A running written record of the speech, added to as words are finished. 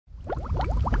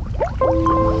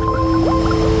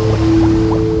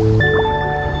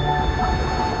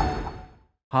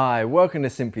Hi, welcome to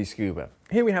Simply Scuba.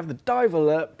 Here we have the Dive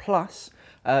Alert Plus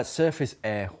surface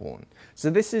air horn. So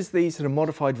this is the sort of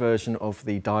modified version of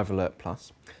the Dive Alert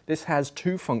Plus. This has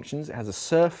two functions. It has a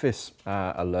surface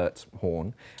alert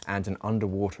horn and an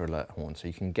underwater alert horn. So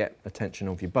you can get attention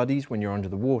of your buddies when you're under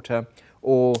the water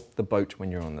or the boat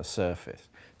when you're on the surface.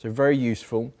 So very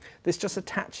useful. This just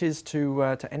attaches to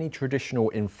any traditional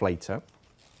inflator.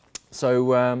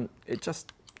 So it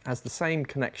just has the same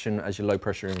connection as your low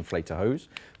pressure inflator hose.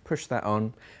 Push that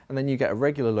on and then you get a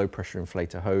regular low pressure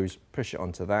inflator hose, push it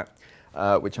onto that,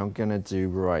 which I'm gonna do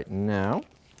right now.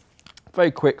 Very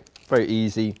quick, very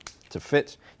easy to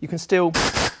fit. You can still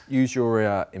use your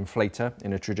inflator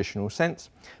in a traditional sense,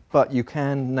 but you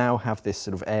can now have this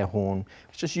sort of air horn,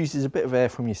 which just uses a bit of air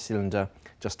from your cylinder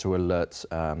just to alert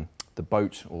the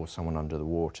boat or someone under the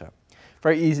water.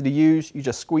 Very easy to use, you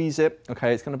just squeeze it.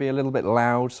 Okay, it's going to be a little bit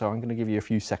loud, so I'm going to give you a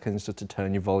few seconds just to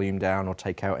turn your volume down or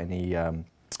take out any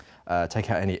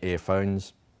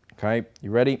earphones. Okay,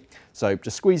 you ready? So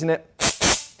just squeezing it,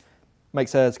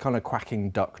 makes a kind of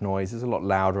quacking duck noise. It's a lot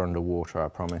louder underwater, I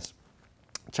promise.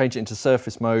 Change it into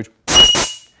surface mode,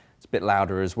 it's a bit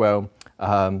louder as well.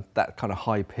 That kind of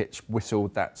high pitched whistle,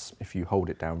 that's if you hold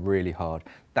it down really hard,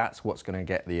 that's what's going to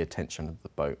get the attention of the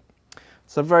boat.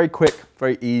 So very quick,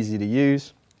 very easy to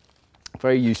use,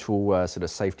 very useful sort of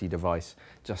safety device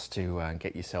just to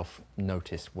get yourself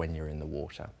noticed when you're in the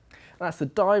water. And that's the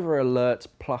Diver Alert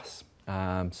Plus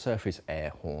surface air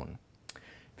horn.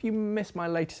 If you missed my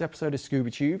latest episode of Scuba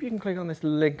Tube, you can click on this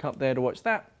link up there to watch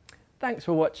that. Thanks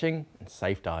for watching and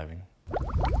safe diving.